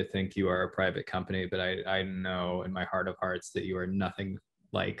like me to think you are a private company, but I know in my heart of hearts that you are nothing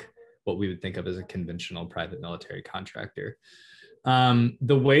like what we would think of as a conventional private military contractor. The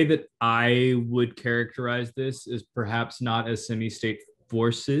way that I would characterize this is perhaps not as semi-state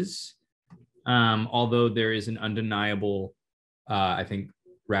forces, although there is an undeniable, I think,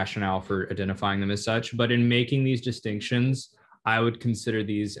 rationale for identifying them as such. But in making these distinctions, I would consider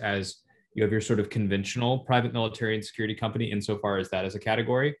these as, you have your sort of conventional private military and security company insofar as that is a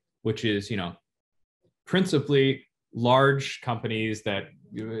category, which is, principally large companies that,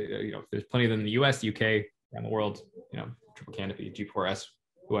 there's plenty of them in the US, UK, around the world, Triple Canopy, G4S,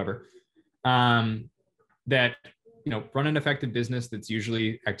 whoever, that, run an effective business that's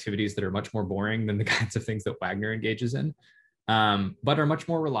usually activities that are much more boring than the kinds of things that Wagner engages in, but are much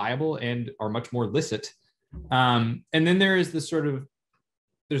more reliable and are much more licit. And then there is this sort of,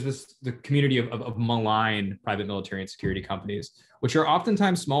 the community of malign private military and security companies, which are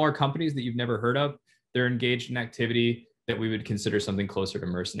oftentimes smaller companies that you've never heard of. They're engaged in activity that we would consider something closer to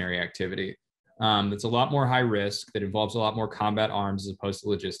mercenary activity. That's a lot more high risk, that involves a lot more combat arms as opposed to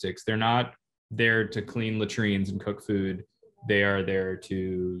logistics. They're not there to clean latrines and cook food. They're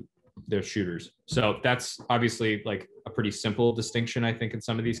shooters. So that's obviously like a pretty simple distinction, I think, in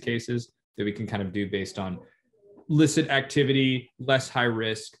some of these cases that we can kind of do based on licit activity, less high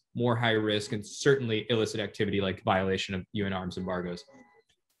risk, more high risk, and certainly illicit activity like violation of UN arms embargoes.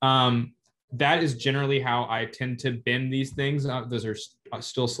 That is generally how I tend to bend these things. Those are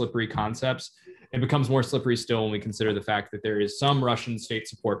still slippery concepts. It becomes more slippery still when we consider the fact that there is some Russian state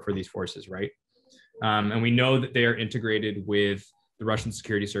support for these forces, right? And we know that they are integrated with the Russian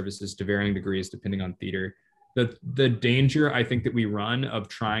security services to varying degrees, depending on theater. The danger, I think, that we run of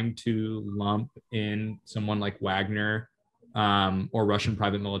trying to lump in someone like Wagner or Russian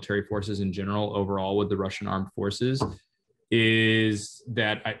private military forces in general overall with the Russian armed forces is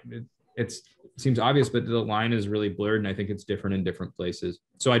that it seems obvious, but the line is really blurred, and I think it's different in different places.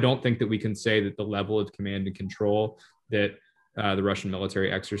 So I don't think that we can say that the level of command and control that the Russian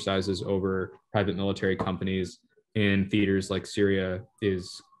military exercises over private military companies in theaters like Syria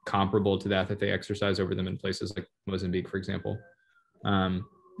is comparable to that they exercise over them in places like Mozambique, for example.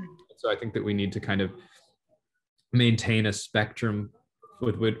 So I think that we need to kind of maintain a spectrum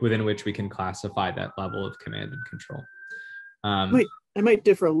within which we can classify that level of command and control. I might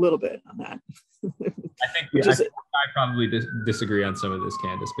differ a little bit on that. I probably disagree on some of this,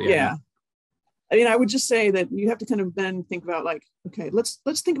 Candace, but yeah. I mean, I would just say that you have to kind of then think about, like, okay, let's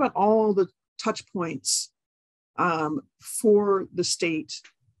think about all the touch points for the state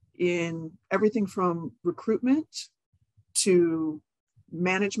in everything from recruitment to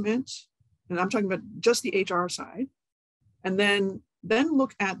management, and I'm talking about just the HR side, and then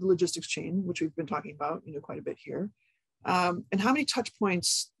look at the logistics chain, which we've been talking about, quite a bit here, and how many touch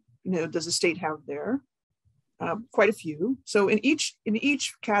points, does the state have there? Quite a few. So in each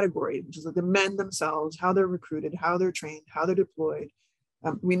category, which is like the men themselves, how they're recruited, how they're trained, how they're deployed,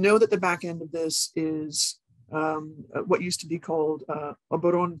 we know that the back end of this is what used to be called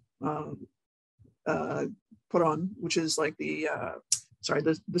Oboron, which is like the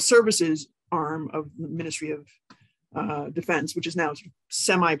services arm of the Ministry of Defense, which is now sort of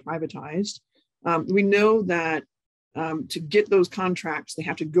semi-privatized. We know that to get those contracts, they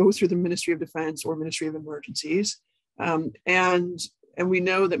have to go through the Ministry of Defense or Ministry of Emergencies. And we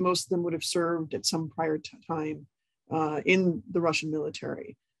know that most of them would have served at some prior time in the Russian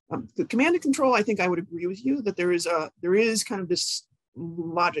military. The command and control, I think I would agree with you that there is kind of this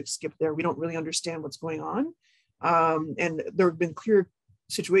logic skip there. We don't really understand what's going on. And there have been clear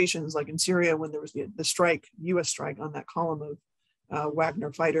situations like in Syria when there was the strike, US strike on that column of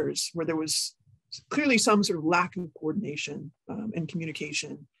Wagner fighters, where there was clearly some sort of lack of coordination and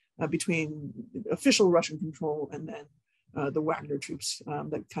communication between official Russian control and then the Wagner troops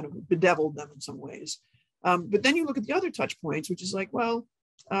that kind of bedeviled them in some ways. But then you look at the other touch points, which is like, well,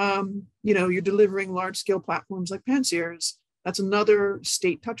 you're delivering large scale platforms like Pansirs. That's another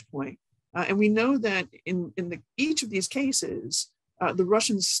state touch point. And we know that in each of these cases, the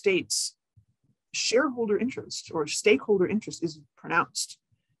Russian state's shareholder interest or stakeholder interest is pronounced.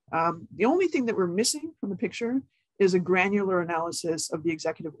 The only thing that we're missing from the picture is a granular analysis of the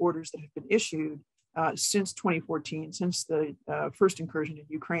executive orders that have been issued since 2014, since the first incursion in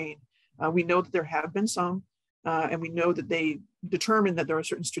Ukraine. We know that there have been some, and we know that they determine that there are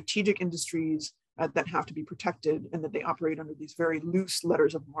certain strategic industries that have to be protected, and that they operate under these very loose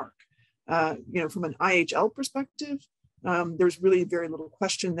letters of marque. From an IHL perspective, there's really very little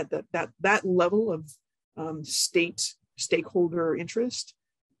question that level of stakeholder interest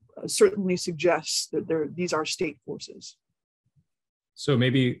certainly suggests that these are state forces. So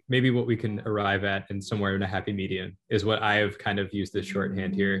maybe what we can arrive at in somewhere in a happy medium is what I have kind of used this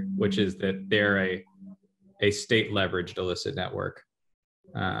shorthand here, which is that they're a state leveraged illicit network.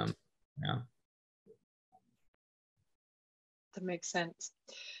 Yeah. That makes sense.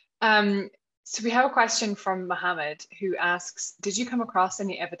 So we have a question from Mohammed, who asks, did you come across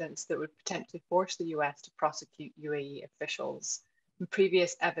any evidence that would potentially force the US to prosecute UAE officials? And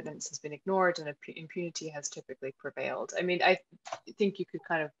previous evidence has been ignored and impunity has typically prevailed. I mean, I think you could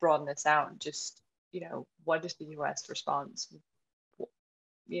kind of broaden this out and just, what is the US response?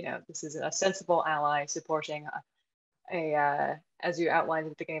 This is a sensible ally supporting as you outlined at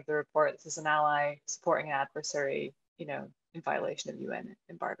the beginning of the report, this is an ally supporting an adversary, in violation of UN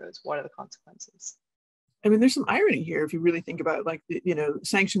embargoes. What are the consequences? I mean, there's some irony here if you really think about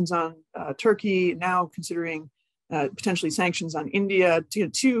sanctions on Turkey, now considering potentially sanctions on India,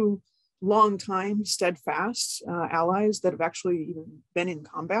 two long-time steadfast allies that have actually even been in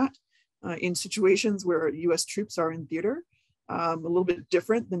combat in situations where US troops are in theater. A little bit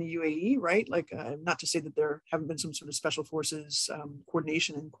different than the UAE, right? Not to say that there haven't been some sort of special forces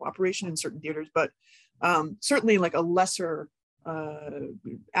coordination and cooperation in certain theaters, but certainly like a lesser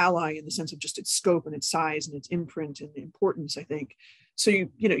ally in the sense of just its scope and its size and its imprint and importance, I think. So,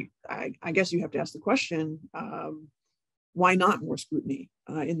 I guess you have to ask the question, why not more scrutiny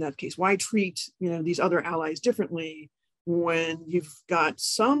in that case? Why treat, these other allies differently when you've got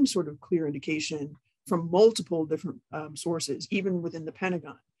some sort of clear indication from multiple different sources, even within the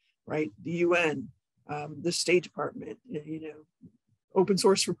Pentagon, right? The UN, the State Department, open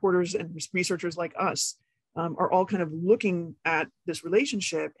source reporters and researchers like us are all kind of looking at this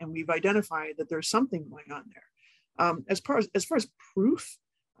relationship, and we've identified that there's something going on there. As far as proof,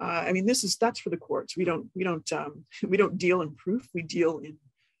 I mean, that's for the courts. We don't deal in proof. We deal in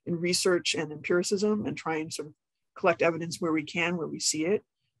research and empiricism and try and sort of collect evidence where we can, where we see it.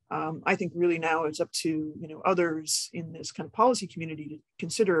 I think really now it's up to others in this kind of policy community to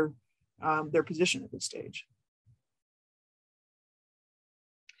consider their position at this stage.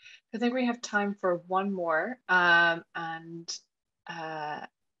 I think we have time for one more, and I've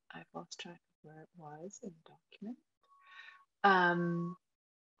lost track of where it was in the document.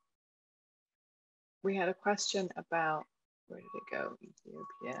 We had a question about, where did it go?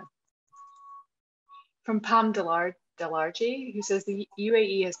 Ethiopia. From Pam Delargy, who says the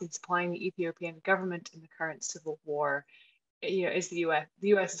UAE has been supplying the Ethiopian government in the current civil war. Is the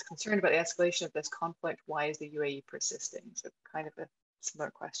US is concerned about the escalation of this conflict. Why is the UAE persisting? So kind of a similar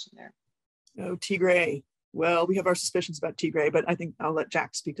question there. Oh, Tigray. Well, we have our suspicions about Tigray, but I think I'll let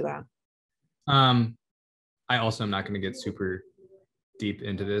Jack speak to that. I also am not going to get super deep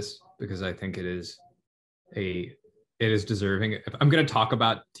into this because I think it is deserving. If I'm going to talk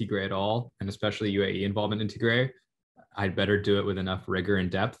about Tigray at all, and especially UAE involvement in Tigray, I'd better do it with enough rigor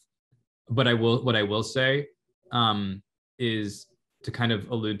and depth. But what I will say is to kind of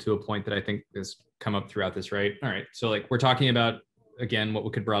allude to a point that I think has come up throughout this, right? All right, so we're talking about, again,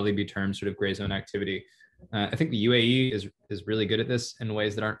 what could broadly be termed sort of gray zone activity. I think the UAE is really good at this in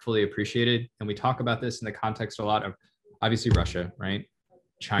ways that aren't fully appreciated. And we talk about this in the context a lot of, obviously, Russia, right?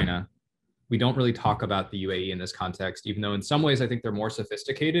 China. We don't really talk about the UAE in this context, even though in some ways I think they're more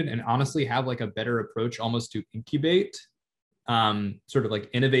sophisticated and honestly have a better approach almost to incubate sort of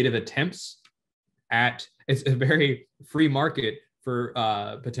innovative attempts at, it's a very free market for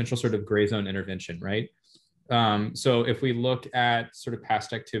potential sort of gray zone intervention, right? So if we look at sort of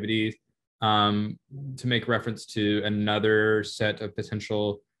past activities, to make reference to another set of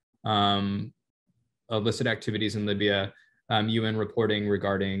potential illicit activities in Libya, UN reporting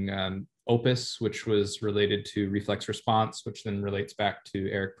regarding Opus, which was related to reflex response, which then relates back to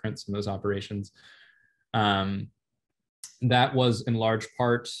Eric Prince and those operations. That was in large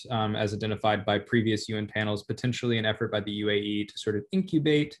part, as identified by previous UN panels, potentially an effort by the UAE to sort of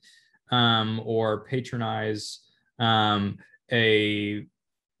incubate or patronize a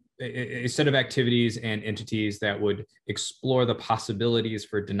set of activities and entities that would explore the possibilities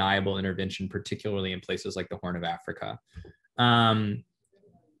for deniable intervention, particularly in places like the Horn of Africa.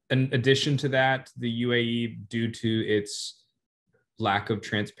 In addition to that, the UAE, due to its lack of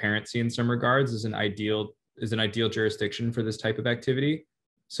transparency in some regards, is an ideal jurisdiction for this type of activity.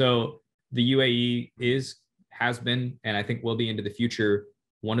 So the UAE has been, and I think will be into the future,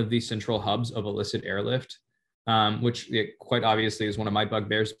 one of the central hubs of illicit airlift, which quite obviously is one of my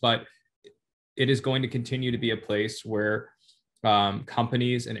bugbears, but it is going to continue to be a place where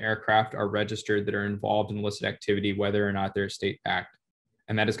companies and aircraft are registered that are involved in illicit activity, whether or not they're state-backed.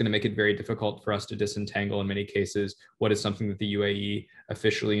 And that is going to make it very difficult for us to disentangle, in many cases, what is something that the UAE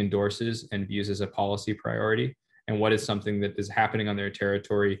officially endorses and views as a policy priority, and what is something that is happening on their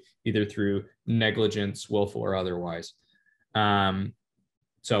territory, either through negligence, willful, or otherwise.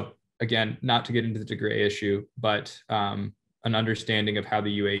 So again, not to get into the gray issue, but an understanding of how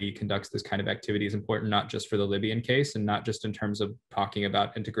the UAE conducts this kind of activity is important, not just for the Libyan case, and not just in terms of talking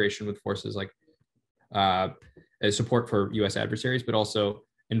about integration with forces like support for US adversaries, but also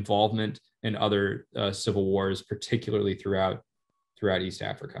involvement in other civil wars, particularly throughout East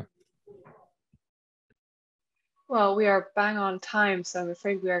Africa. Well, we are bang on time, so I'm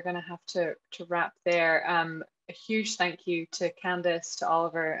afraid we are going to have to wrap there. A huge thank you to Candace, to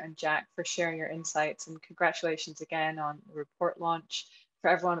Oliver, and Jack for sharing your insights, and congratulations again on the report launch. For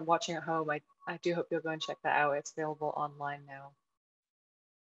everyone watching at home, I do hope you'll go and check that out. It's available online now.